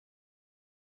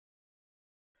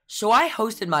So I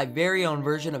hosted my very own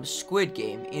version of Squid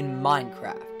Game in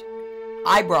Minecraft.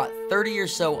 I brought 30 or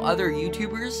so other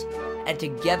YouTubers, and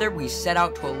together we set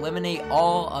out to eliminate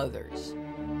all others.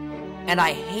 And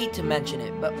I hate to mention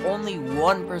it, but only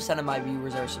 1% of my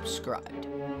viewers are subscribed.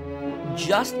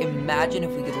 Just imagine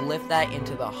if we could lift that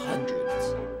into the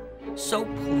hundreds. So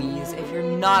please, if you're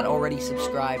not already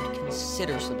subscribed,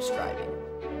 consider subscribing.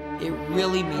 It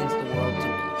really means the world to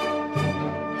me.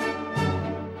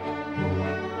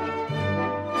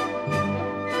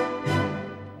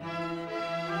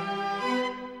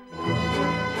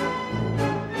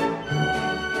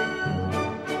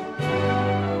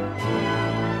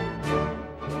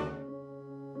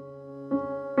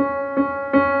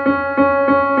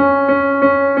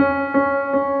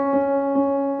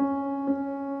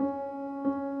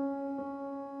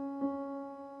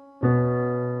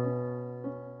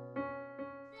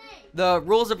 The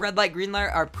rules of red light, green light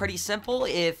are pretty simple.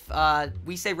 If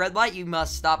we say red light, you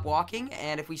must stop walking.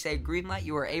 And if we say green light,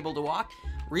 you are able to walk.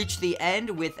 Reach the end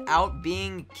without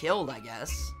being killed, I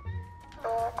guess.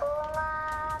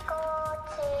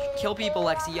 Kill people,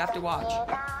 Lexi. You have to watch.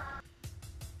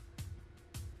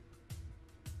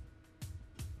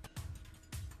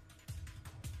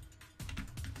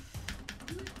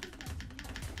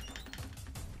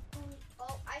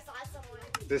 Oh, I saw someone.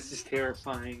 This is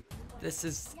terrifying. This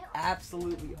is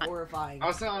absolutely horrifying.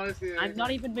 Also, honestly, I'm not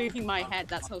even moving my head.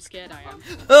 That's how scared I am.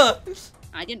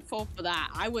 I didn't fall for that.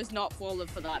 I was not falling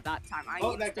for that time. I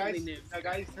instantly moved. That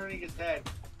guy's turning his head.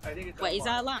 I think it's. Wait, is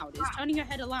that allowed? Is turning your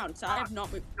head allowed? So I have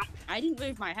not moved. I didn't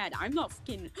move my head. I'm not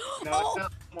fucking. No, Oh! it's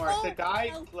not more. It's the guy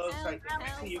help, close, help, like help,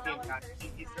 next to you, help, game time.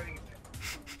 help. He's turning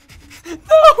his head.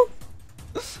 No!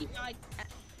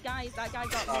 Guys, that guy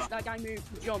got. That guy moved.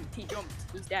 He jumped. He jumped.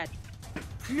 He's dead.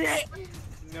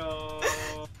 No.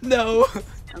 No.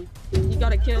 You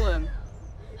gotta kill him.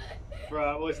 Bro,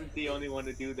 I wasn't the only one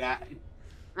to do that.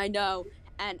 I know.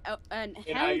 And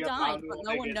Harry died, but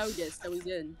no one noticed, so he's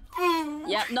in.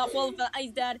 Yep, not falling for.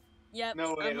 He's dead. Yep.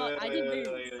 No, wait, I didn't move.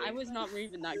 wait. I was not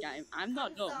moving that game. I'm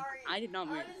not dumb. I did not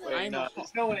move. Wait, no,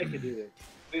 there's no way I can do this.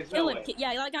 There's Kill no him. way.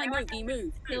 Yeah, that guy moved. He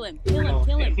moved. Kill him. Kill him.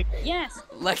 Kill him. Yes.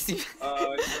 Lexi,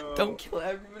 No. don't kill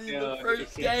everybody in No, the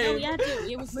first you can't. No, game. he had to.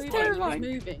 He was moving. He was terrifying.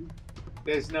 moving.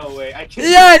 There's no way. I can't.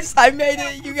 Yes, I made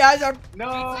it. You guys are. No.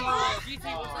 I saw you.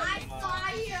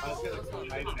 I was gonna come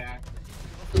right back.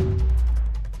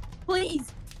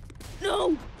 Please.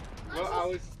 No.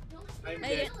 Well, I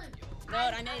Made it. No,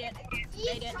 I made it. He's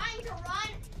Made it. trying to run.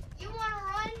 You want to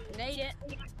run? Made it.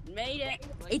 Made it.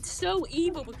 It's so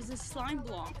evil because it's slime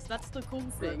blocks. That's the cool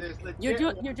thing.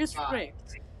 You're just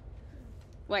fricked.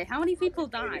 Wait, how many people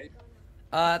died?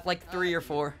 Like 3 or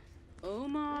 4.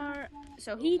 Omar.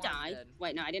 So he died.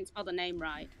 Wait, no, I didn't spell the name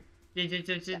right. Just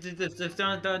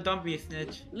don't be a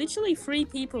snitch. Literally 3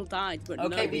 people died, but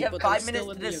Okay, no we have people 5 still minutes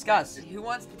to in the discuss. event. Who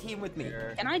wants to team with me?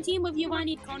 Can I team with you? I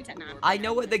need content now. I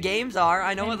know what the games are.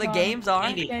 I know what the games are.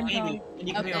 Maybe.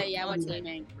 Okay, yeah, what's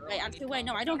teaming? Wait, actually, wait,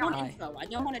 no, I don't want Hi. info. I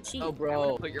don't want to cheat. Oh,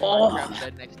 bro. Put your Oh. Minecraft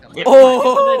bed next to me.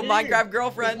 Oh, Minecraft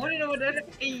girlfriend.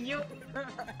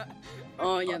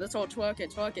 Oh, yeah, that's all. Twerk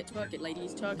it,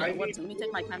 ladies. Twerk it. Let me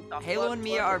take my pants off. Halo Twerk, and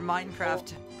me twerk are it.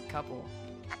 Minecraft couple.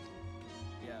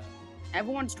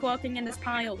 Everyone's twerking in this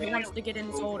pile. Who wants to get in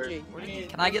this orgy?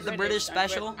 Can I get the British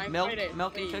special? I'm Milk, British,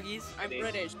 milk and please. cookies? I'm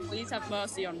British. Please have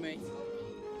mercy on me.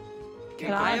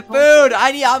 Can I have food?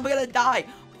 I'm gonna die.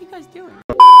 What are you guys doing?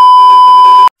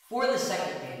 For the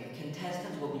second game, the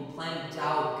contestants will be playing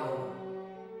Go,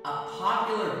 a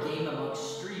popular game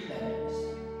amongst street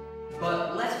vendors.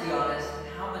 But let's be honest,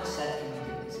 how much sense can we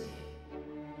give this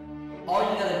game? All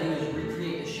you gotta do is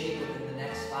recreate the shape within the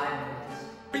next 5 minutes.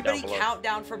 Everybody count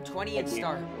down from 20 and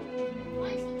start.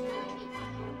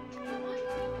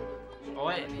 Oh,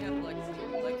 wait.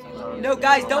 No,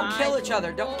 guys, don't kill each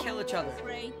other. Don't kill each other.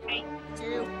 3,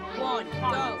 2, 1,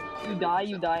 go. You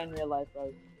die in real life,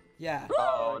 right? Yeah.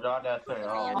 Oh, not that thing.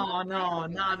 Oh no,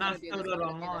 not still good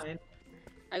online.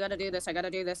 I gotta do this. I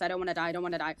don't wanna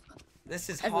die. This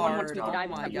is Everyone wants hard. me to die Oh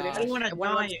my because I'm god. I don't wanna Everyone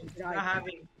die wants me to not die.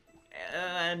 having.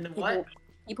 And what?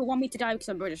 People want me to die because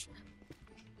I'm British.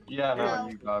 Yeah, no,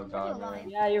 you gotta die, man.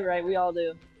 Yeah, you're right. We all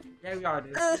do. Yeah, we are,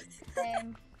 dude.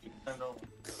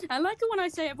 I like it when I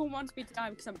say everyone wants me to die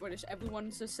because I'm British.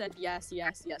 Everyone just said yes,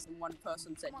 and one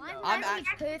person said Mine no. I'm is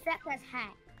perfect as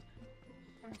heck.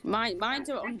 Mine's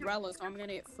an umbrella, so I'm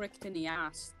gonna get fricked in the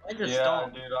ass. I just Yeah,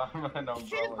 don't. dude, I'm an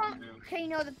Should have umbrella, gone. dude. Okay,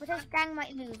 no, the British gang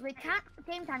might lose. We can't.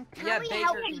 Game time. Can Yeah, we Baker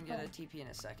help can people? get a TP in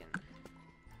a second.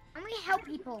 Can we help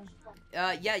people?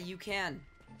 Yeah, you can.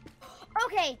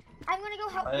 Okay, I'm gonna go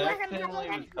help. I Who has an accidentally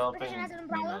umbrella? was helping British has an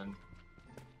umbrella. human.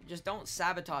 Just don't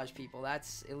sabotage people.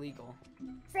 That's illegal.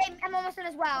 Same, I'm almost done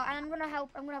as well, and I'm gonna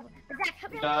help. But Zach,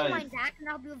 help me with Guys. mine, Zach, and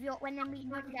I'll be with you when then we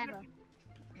do it together.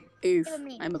 Oof, Follow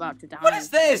me. I'm about to die. What is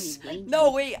this?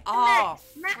 No, wait. Oh,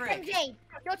 Max and frick. Jay,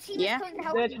 your team Yeah? is going to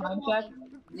help Is you. there a time check?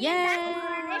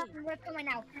 Yeah! We're coming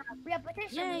now. We are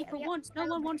British. Yay, for once, no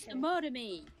one wants to murder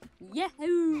me.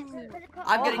 Yahoo!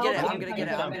 I'm gonna get it. Oh, I'm gonna get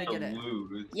it. I'm gonna get it.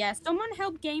 Yeah, someone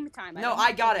help game time. No,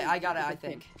 I got it. I got it. I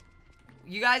think.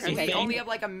 You guys Okay. only have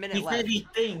like a minute He said left. these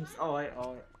things. Oh, right.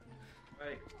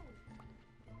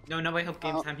 No, nobody help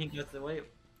game time. He got the wait.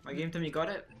 My game time, you got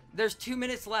it? There's 2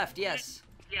 minutes left. Yes.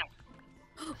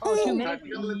 Oh, 2 I'm minutes.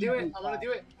 gonna do it. I'm gonna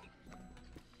do it.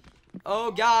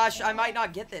 Oh gosh, I might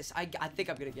not get this. I think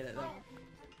I'm gonna get it though.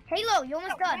 Halo, you're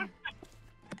almost done.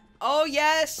 Oh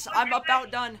yes, I'm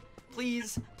about done.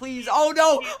 Please, please. Oh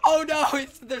no, oh no.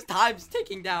 There's time's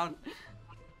ticking down.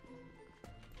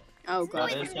 Oh god.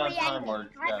 That is how time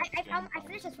works, I yeah.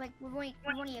 finished this like we're only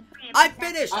I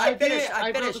finished. I I did finished. it. I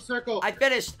I broke the finished. circle. I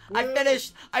finished. I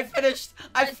finished. I finished.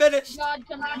 I finished. God,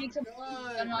 come on, I need some food.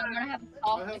 I'm gonna have to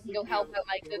talk. I can go help out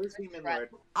my good Where's Demon friend.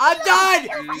 Lord? I'm done.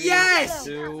 Yes.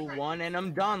 2, 1, and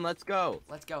I'm done. Let's go.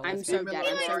 Let's go. I'm let's so go. dead.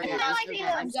 I'm so dead.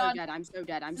 I'm so dead. I'm so dead. I'm so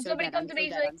dead. I'm so dead.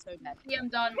 I'm so dead. Yeah, I'm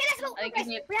done. Okay, let's go. I give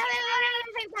me We have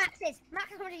Max's.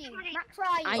 Max is coming to you. Max, where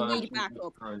are you? I need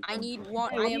backup. I need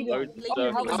one. I am Load completely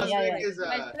circle. How much Yeah. is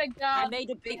I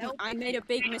made a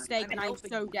big mistake and I'm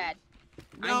so dead.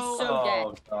 No. I'm so dead.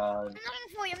 Oh, God. I'm looking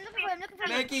for you. I'm looking for you. I'm looking for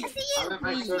you. Mickey. I see you. I'm at my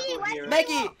I see circle you. here.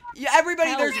 Mickey, everybody,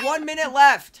 Help. there's 1 minute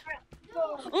left.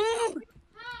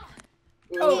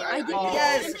 Oh, I did it.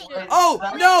 Yes. Oh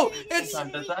no, it's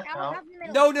Does that count?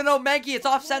 no, Maggie, it's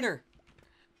off center.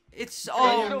 It's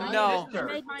oh no. I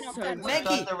made mine off center.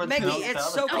 Mickey, there was Mickey, no it's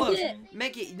so sabotage. close. I did it.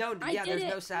 Mickey, no, I yeah, did there's it.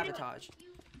 no sabotage.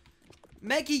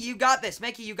 Mickey, you got this.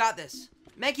 Mickey, you got this.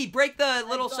 Mickey, break the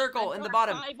little circle in the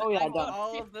bottom. Oh, yeah, I've done.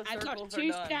 All of the got circles 2 are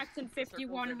done. stacks and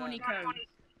 51 honeycomb.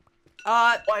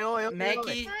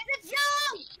 Mankey, Let's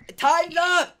go. time's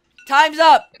up. Time's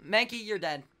up. Mankey, you're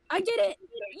dead. I did it.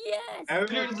 Yes.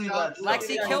 Seriously, that's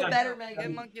Lexi, so kill funny. better, Give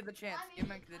Megan. Monkey the chance. Give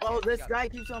Monkey the chance. Oh, This guy.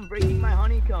 keeps on breaking my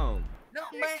honeycomb. No,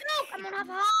 Let's go. I'm gonna have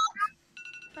a heart.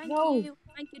 Thank No. you.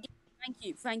 Thank you. Thank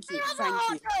you. Thank you. I'm gonna Thank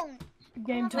have you. a heart.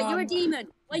 Game Wait, you're a time. demon.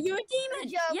 Wait, you're a demon.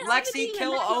 Good job. Yes, I'm a Lexi, demon.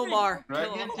 kill Let's be Omar. Do I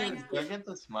Kill get Omar. to, do I get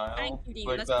to smile? Thank you,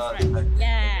 demon. Like, Let's be friends.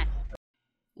 Yeah.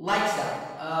 Lights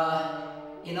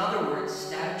out. In other words,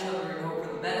 stab each other and hope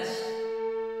for the best.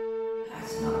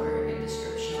 That's not a very good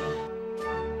description.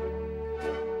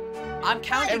 I'm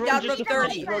counting Everyone down just from defend.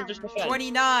 30, Everyone just defend.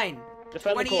 29,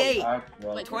 Defend the 28,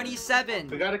 Wait, 27,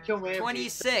 We gotta kill Lampy.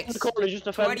 26, The corner, just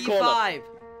defend the corner. 25,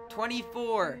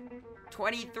 24,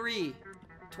 23,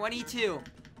 22,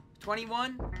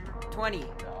 21, 20,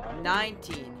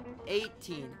 19,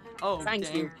 18. Oh, Thank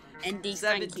dang. you. ND, thank you,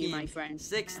 17, my friend.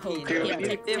 16, Okay, yeah,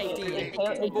 15, okay.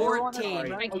 14,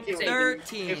 Thank you, Okay, Xavier.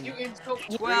 13, insult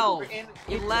 12, Brayden,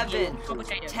 11,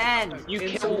 Potato. 10, You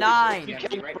kill 9, you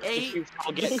kill 8,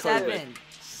 I'll get 7,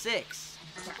 6,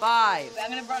 5, I'm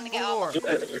gonna run to get 4, out.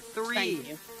 3, Thank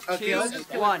you. Okay, 2, let's just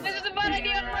kill 1. This is a bad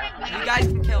idea. You guys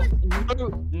can kill.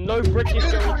 No British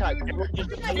going attack. Everyone just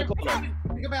defend the corner. Demon,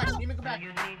 come back. Demon, come back.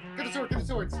 Get the sword. Get the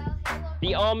swords.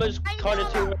 The armor's kind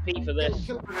of too OP for this.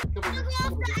 Kill him.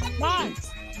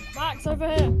 Max, over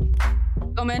here.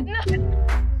 Come in.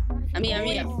 I'm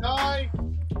here. Die.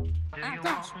 Ah,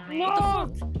 gosh. No.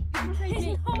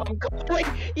 I'm going.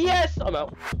 Yes, I'm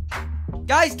out.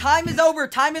 Guys, time is over.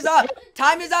 Time is up.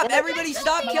 Time is up. Everybody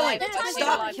stop killing.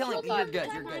 Stop killing. You're good.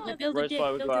 You're good. Build a Rose dig,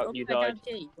 fire build was it out, up, you I got died.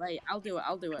 G. Wait, I'll do it.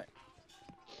 I'll do it.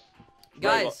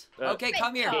 Guys, Right, okay,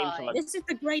 come here. Game time. This is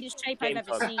the greatest shape I've Game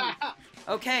ever time. seen.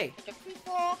 Okay. We've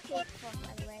all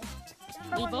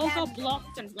got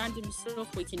blocks and random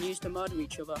stuff we can use to murder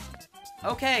each other.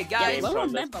 Okay, Game guys. well,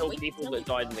 time. There's remember, still we people killed that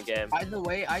died in the game. By the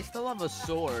way, I still have a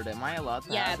sword. Am I allowed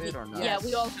to have it or not? yeah,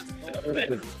 we all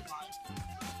have.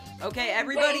 Okay,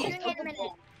 everybody.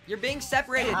 You're being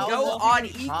separated. Go on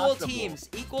equal teams.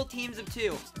 Equal teams of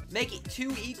 2. Make it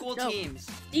 2 equal Go. teams.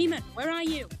 Demon, where are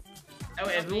you? Oh,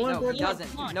 everyone. No, he Come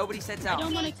doesn't. on. Nobody sets I out.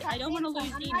 don't want to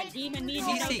lose Demon. Demon, me and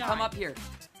you CC, don't come die. up here.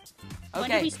 When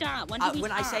do Okay. we start? When do we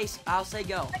When I start? say, I'll say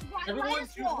go. Everyone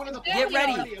choose one of the Get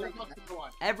ready. Everyone wants to go on.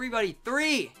 Everybody,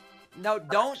 3. No,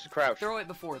 don't Crouch. throw it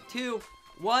before. 2,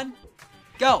 1,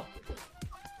 go.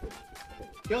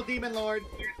 Kill Demon Lord.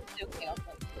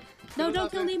 No,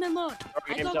 don't kill Demon Lord.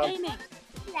 I Game go time. gaming.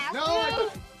 No.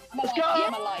 Let's go.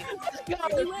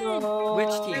 Which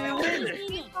team?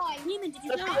 Demon, did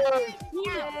you die?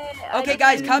 Demon. Okay,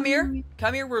 guys, come here.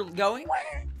 Come here. We're going.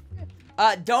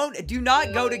 Do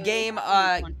not go to game.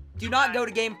 Do not go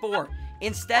to game 4.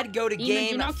 Instead, go to Demon, do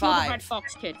game not kill the red 5.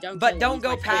 fox kid. Don't But kill don't him.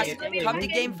 go He's past. my favorite. Come to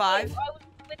game 5.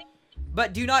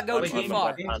 But do not go Wait, too game far.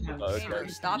 five. Gamer,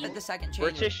 stop at the second chain.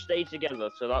 British stay together,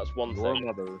 so that's one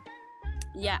thing.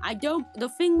 Yeah, I don't. The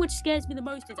thing which scares me the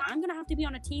most is I'm gonna have to be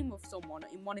on a team with someone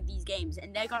in one of these games,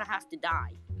 and they're gonna have to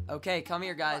die. Okay, come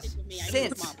here, guys. With me, I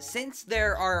need marbles. Since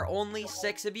there are only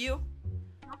 6 of you,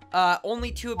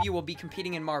 only 2 of you will be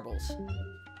competing in marbles.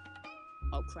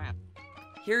 Oh crap.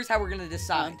 Here's how we're gonna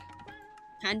decide.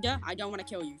 Panda, I don't want to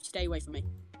kill you. Stay away from me.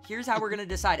 Here's how we're gonna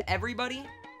decide. Everybody,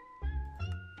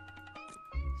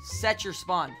 set your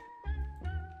spawn.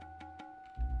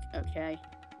 Okay.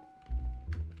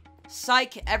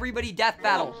 Psych, everybody, death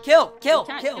battle. Kill, kill, You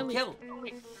can't kill, kill me. kill.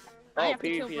 I Oh, have to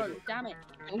kill PvP. Rose. Damn it.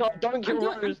 No, don't kill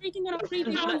I'm Rose. thinking on a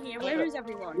 3v1 here. Where is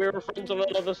everyone? We're friends on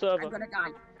another server. I'm gonna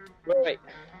die. Wait.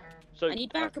 So I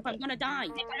need backup. I'm gonna die.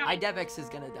 Idevix is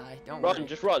gonna die. Don't run, worry.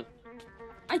 just run.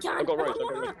 I can't. I got Rose.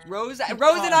 I got Rose.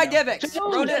 Rose and Idevix.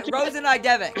 Rose and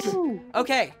Idevix.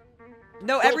 Okay.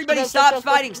 No, everybody stop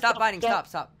fighting. Stop fighting.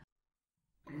 Stop.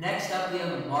 Next up, we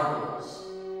have marbles.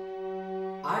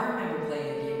 I remember playing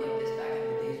a game like this back in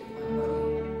the days with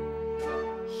my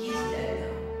buddy. He's dead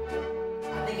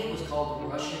now. I think it was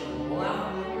called Russian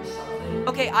Rollout or something.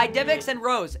 Okay, Idevix and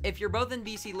Rose, if you're both in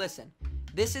BC, listen.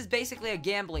 This is basically a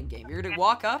gambling game. You're gonna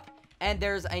walk up, and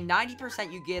there's a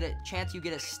 90% chance you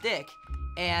get a stick,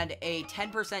 and a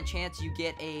 10% chance you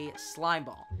get a slime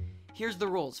ball. Here's the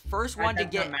rules. First one to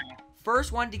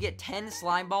get 10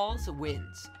 slime balls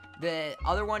wins. The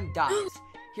other one dies.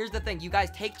 Here's the thing. You guys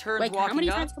take turns Wait, walking how many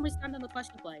up. times can we stand on the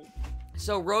pressure plate?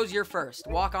 So, Rose, you're first.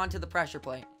 Walk onto the pressure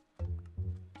plate.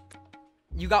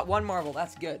 You got 1 marble.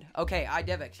 That's good. Okay,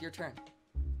 Idevix, your turn.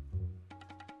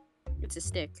 It's a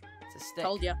stick. It's a stick.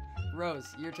 Told ya. Rose,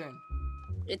 your turn.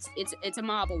 It's a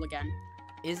marble again.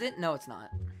 Is it? No, it's not.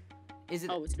 Is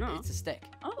it? Oh, it's not. It's a stick.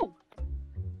 Oh.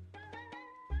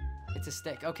 It's a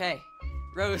stick. Okay.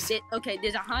 Rose. Okay,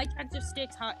 there's a high chance of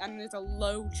sticks and there's a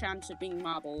low chance of being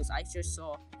marbles. I just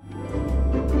saw.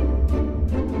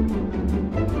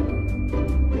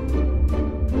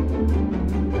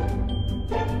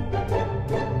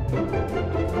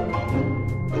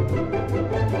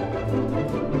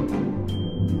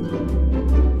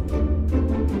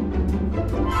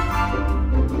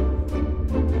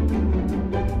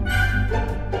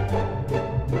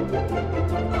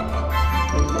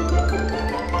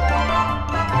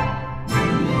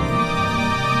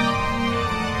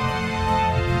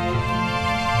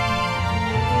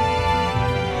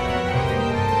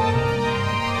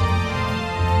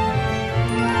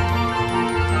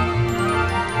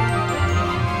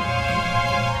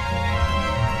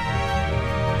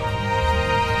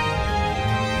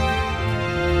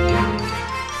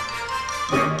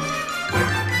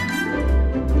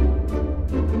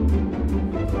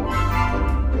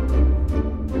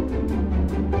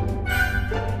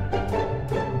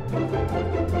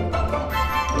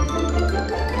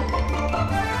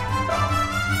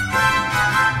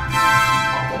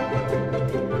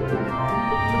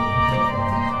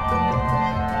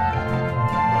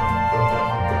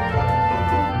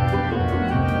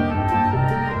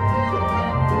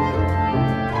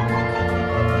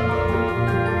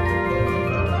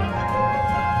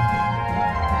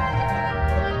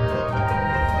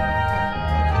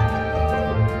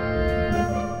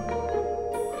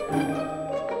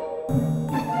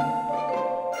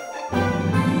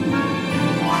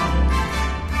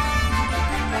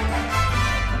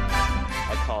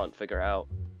 Figure out.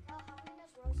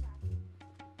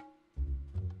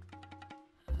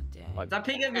 Dang. Stop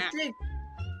picking up the stick.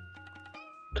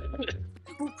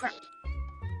 Oh crap.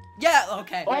 Yeah,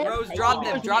 okay. Oh, Rose, okay. drop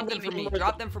them. Oh, Drop them for Demon, me. Demon.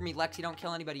 Drop them for me. Lexi, don't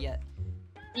kill anybody yet.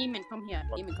 Demon, come here.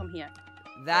 Demon, come here.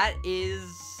 That is...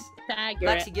 Stagger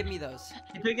Lexi, it. give me those.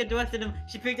 She picked up the rest of them.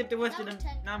 She picked up the rest of them.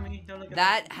 Not me. Don't look at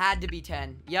That had to be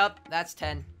 10. Yup, that's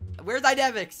 10. Where's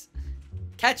Idevix?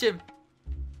 Catch him.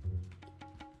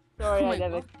 Sorry, Oh my I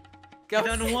never. God. Go.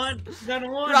 Done one.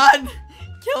 Done one. Run!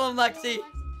 Kill him, Lexi.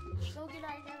 Go get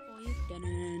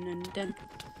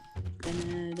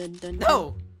Idevix.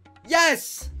 No.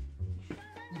 Yes.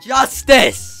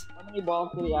 Justice. How many balls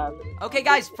do we have? Okay,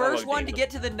 guys. First Hello, one to Demon. get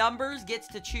to the numbers gets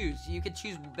to choose. You can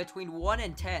choose between 1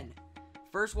 and 10.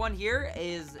 First one here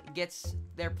gets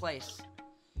their place.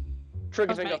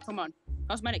 Trigger finger. Cosmetic, come on.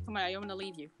 Cosmetic, come on. I don't want to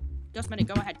leave you. Cosmetic,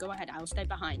 go ahead. Go ahead. I'll stay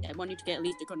behind. I want you to get at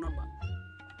least a good number.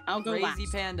 I'll go Crazy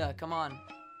last. Panda, come on.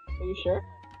 Are you sure?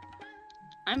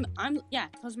 Yeah,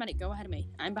 Cosmetic, go ahead of me.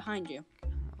 I'm behind you.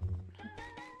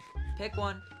 Pick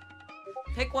one.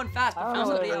 Pick one fast I don't before know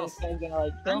somebody if else. this guy's gonna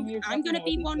like film you or I'm gonna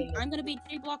something, be or if he's I'm gonna be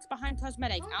 2 blocks behind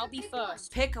Cosmetic. I'll be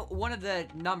first. Pick one of the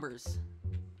numbers.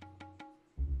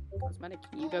 Cosmetic,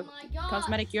 you go.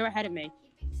 Cosmetic, you're ahead of me.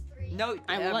 No,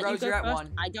 I will let Rose, you go you're at first.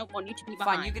 1. I don't want you to be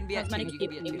behind. Fine, you can be at 2. Cosmetic, You can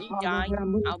be at if 2. you die,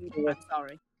 I'm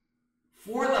sorry.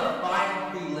 For the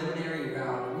final preliminary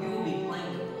round, we will be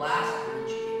playing the glass bridge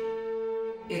game.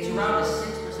 It's around a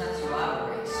 6% survival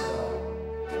rate,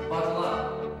 so buckle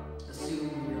up. Assume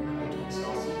you remember to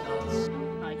install seatbelts.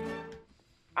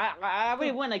 I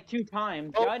already went like 2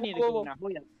 times. I need to go now.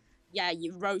 Yeah,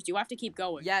 Rose, you have to keep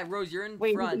going. Yeah, Rose, you're in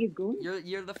front.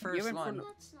 You're the first in one.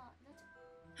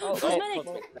 Cosmetic.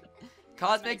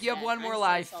 Cosmic, you have 1 more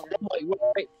life.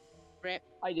 Rip.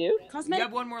 I do? Cosmetic. You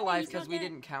have 1 more life because we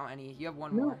didn't count any. You have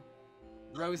 1 more.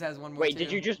 Rose has 1 more. Wait, too.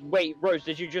 did you just wait, Rose?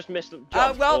 Did you just miss the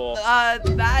jump? Well,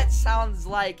 that sounds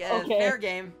like a fair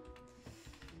game.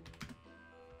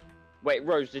 Wait,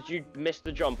 Rose, did you miss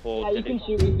the jump or? Yeah, you did can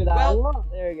shoot me for that. Well,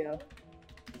 there you go.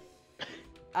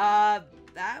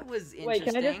 That was interesting. Wait,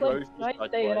 can I just like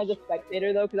stay in as a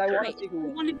spectator though? Because I want to see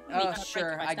who.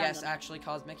 Sure. I guess actually,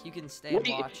 Cosmic, you can stay and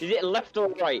watch. Is it left or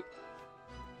right?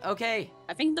 Okay.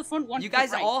 I think the front one. You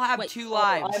guys all have 2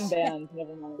 lives. I'm banned.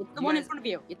 Never mind. It's the one in front of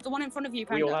you. It's the one in front of you,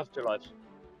 Panda. We all have 2 lives.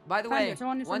 By the way,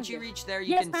 once you reach there,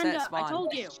 you can Panda, set spawn. I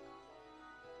told you.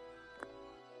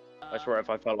 I swear, if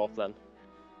I fell off then.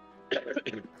 Come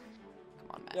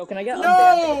on, man. Yo, can I get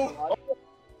No!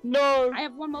 No! I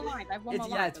have 1 more life. I have 1 more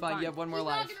life. Yeah, it's fine. You have 1 more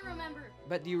life.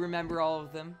 But do you remember all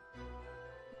of them?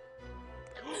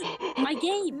 My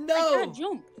game. No! I can't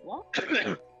jump. What?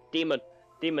 Demon.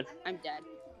 I'm dead.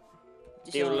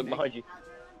 Just Demon, ignore look me. behind you.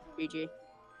 GG.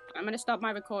 I'm gonna stop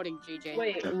my recording, GG.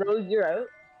 Wait, Rose, you're out.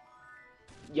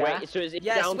 Yeah. Wait, so is it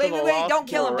Yes. down Wait. to the last Don't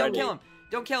kill him. already? Don't kill him.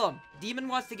 Don't kill him. Demon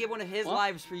wants to give 1 of his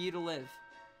lives for you to live.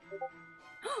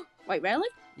 Wait, really?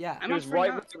 Yeah. It was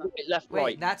right, left, Wait,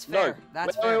 right. that's fair. No.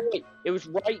 That's wait, fair. Wait. It was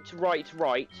right,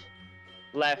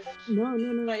 left. No.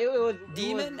 It was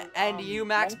Demon and you,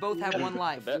 Max, both have 1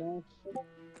 life.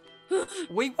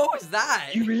 Wait, what was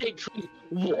that? You literally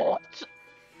what?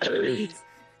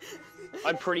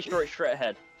 I'm pretty sure it's straight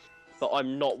ahead, but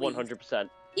I'm not 100%.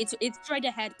 It's straight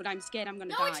ahead, but I'm scared I'm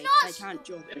gonna die. I can't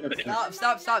jump.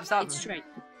 Stop. It's straight.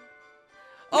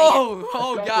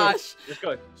 Oh gosh. Let's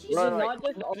go. Not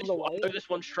just all the way. I know this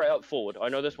one straight up forward. I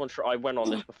know this one I went on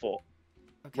this before.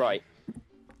 Okay. Right.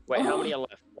 Wait, how many are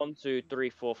left? 1, 2, 3,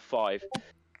 4, 5.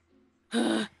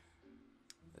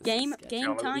 Game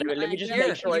time. Let me just Here,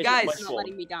 make sure you guys. Not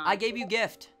letting me down. I gave you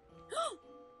gift.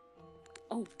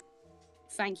 Oh,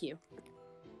 thank you.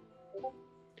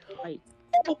 Wait.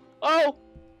 Oh!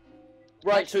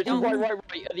 Right, so it's right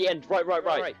at the end.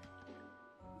 Right.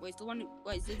 Wait, the one.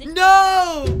 Wait, is it this?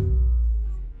 No!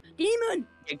 Demon!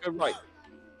 Yeah, go right.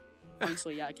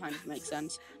 Honestly, yeah, it kind of makes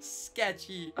sense.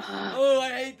 Sketchy. Oh, I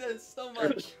hate this so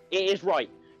much. It is right.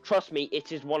 Trust me,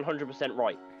 it is 100%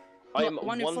 right. I am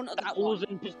one in front of that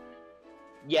one.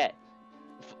 Yeah.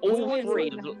 All 3 How do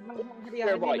you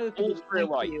are know right. to All be 3 are lying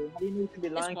right. to you? How do you know to be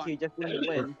lying to you just when you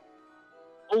win?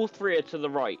 All 3 are to the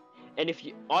right. And if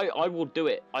you, I will do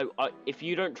it. If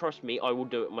you don't trust me, I will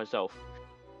do it myself.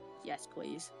 Yes,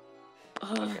 please.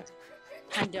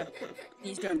 Panda,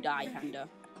 please don't die, Panda.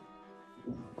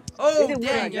 Oh,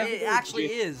 dang, it actually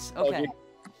is. Okay.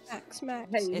 Max.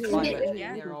 It's fine, but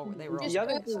Yeah. they were all. Just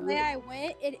the way I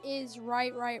went, it is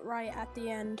right at the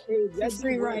end. That's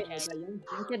 3 right. Trust me.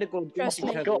 Gosh,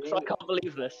 I can't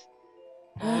believe this.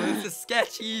 Oh, this is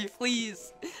sketchy.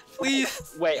 Please. Wait,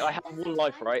 I have 1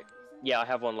 life, right? Yeah, I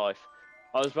have 1 life.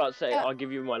 I was about to say, I'll give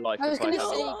you my life. I was if I gonna have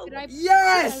say, it. could I?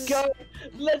 Yes!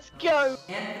 Let's go!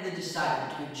 And for the decider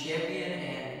between champion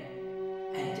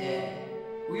and dead,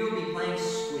 we will be playing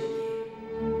Squid Game.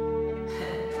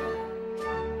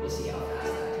 We'll see how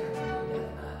fast that turns into a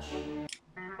deathmatch.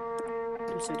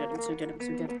 I'm so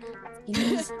dead.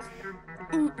 Yes.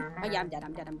 Oh yeah, I'm dead. Oh,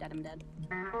 crit.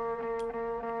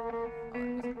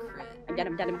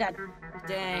 I'm dead.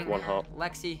 Dang. 1 heart.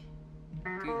 Lexi.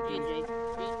 GG.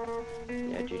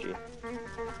 Yeah, GG.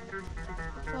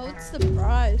 Well, what's the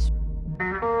prize?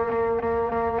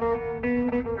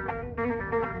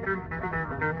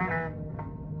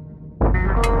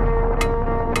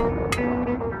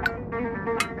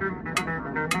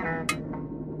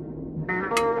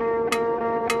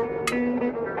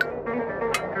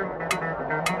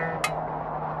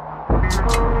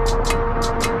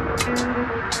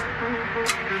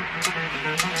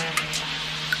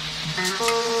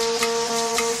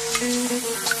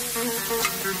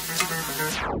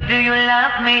 Do you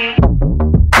love me?